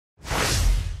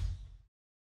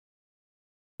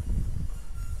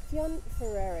Fionn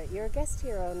Ferriera, you're a guest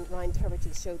here on Ryan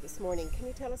Tubridy Show this morning. Can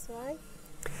you tell us why?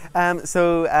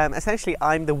 Essentially,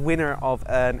 I'm the winner of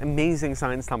an amazing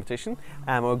science competition,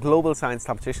 or a global science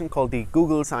competition called the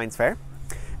Google Science Fair.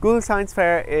 Google Science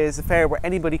Fair is a fair where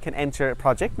anybody can enter a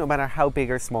project, no matter how big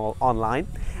or small, online.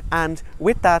 And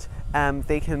with that,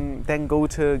 they can then go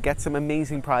to get some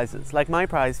amazing prizes, like my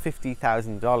prize,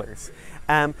 $50,000.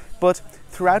 But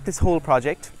throughout this whole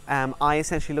project, I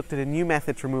essentially looked at a new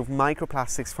method to remove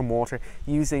microplastics from water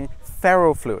using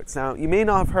ferrofluids. Now, you may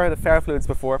not have heard of ferrofluids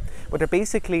before, but they're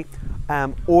basically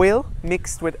oil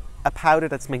mixed with a powder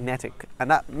that's magnetic,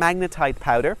 and that magnetite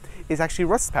powder is actually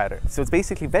rust powder. So it's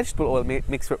basically vegetable oil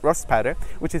mixed with rust powder,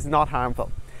 which is not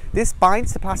harmful. This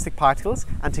binds to plastic particles,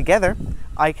 and together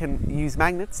I can use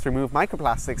magnets to remove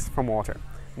microplastics from water.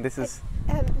 And this is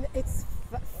it's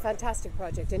a fantastic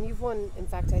project, and you've won, in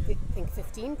fact, I think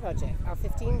 15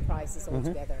 prizes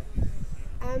altogether.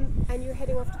 And you're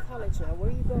heading off to college now. Where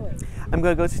are you going? I'm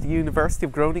going to go to the University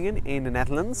of Groningen in the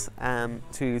Netherlands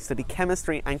to study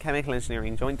chemistry and chemical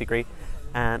engineering joint degree,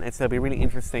 and it'll be really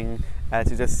interesting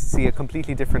to just see a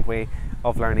completely different way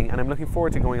of learning, and I'm looking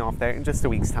forward to going off there in just a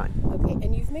week's time. Okay,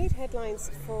 and you've made headlines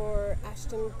for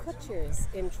Ashton Kutcher's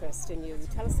interest in you.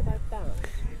 Tell us about that.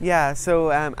 Yeah,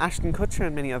 so Ashton Kutcher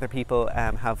and many other people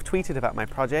have tweeted about my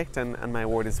project and my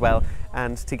award as well,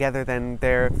 and together then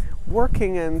they're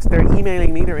working and they're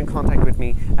emailing me, they're in contact with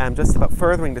me just about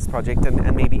furthering this project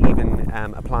and maybe even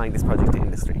applying this project to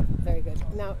industry. Very good.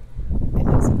 Now, I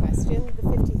know it's a question,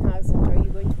 the 50,000, are you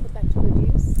going to put that to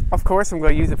good use? Of course, I'm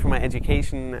going to use it for my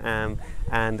education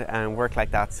and work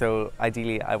like that. So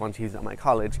ideally I want to use it at my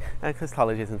college because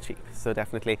college isn't cheap. So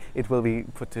definitely it will be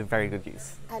put to very good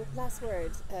use. And last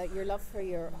word, your love for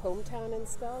your hometown in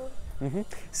Schull?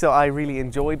 So I really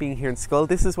enjoy being here in Schull.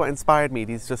 This is what inspired me,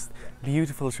 these just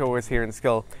beautiful shores here in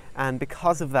Schull. And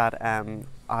because of that,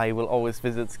 I will always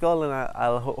visit Schull, and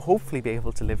I'll hopefully be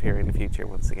able to live here in the future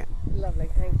once again. Lovely,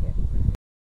 thank you.